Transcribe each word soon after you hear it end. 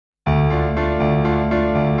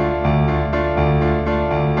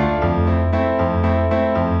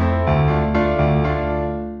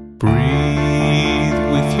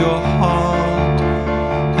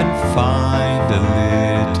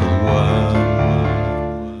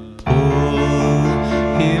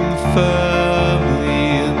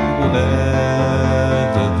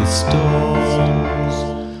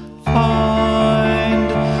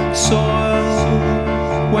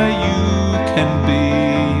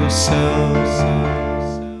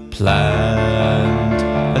Plant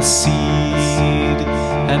a seed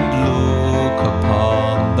and look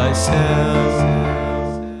upon thyself.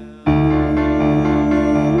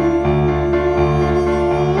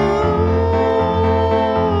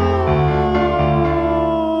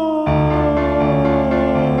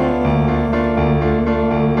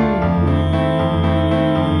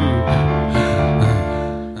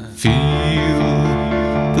 Feel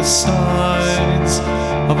the signs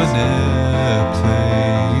of an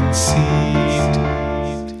airplane seat.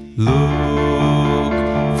 Look